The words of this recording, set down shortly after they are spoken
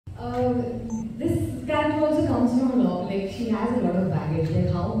This character also comes from a lot, like she has a lot of baggage,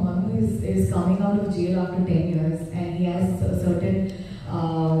 like how Manu is coming out of jail after 10 years and he has a certain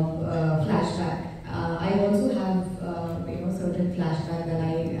flashback. I also have certain flashback that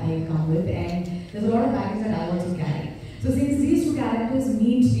I come with, and there's a lot of baggage that I also carry. So since these two characters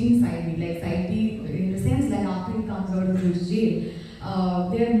meet inside me, like side B, in the sense like after he comes out of his jail,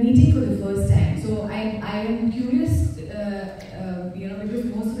 they are meeting for the first time. So I am curious, because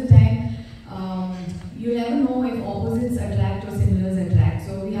most of the time you never know if opposites attract or similars attract.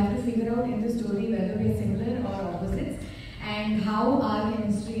 So we have to figure out in the story whether we are similar or opposites, and how our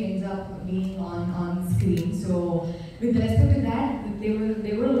chemistry ends up being on screen. So with respect to that,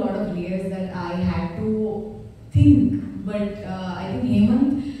 there were a lot of layers that I had to think, but I think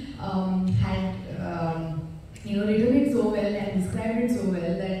Hemanth had written it so well and described it so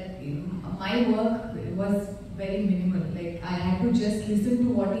well that my work was very minimal. Like I had to just listen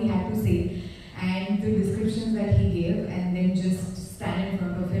to what he had to say and the descriptions that he gave, and then just stand in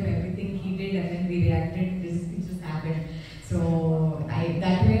front of him. Everything he did, and then we reacted. It just happened. So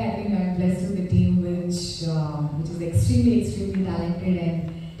that way, I think I'm blessed with a team which is extremely talented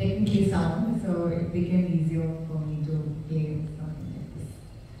and technically sound. So it became easier.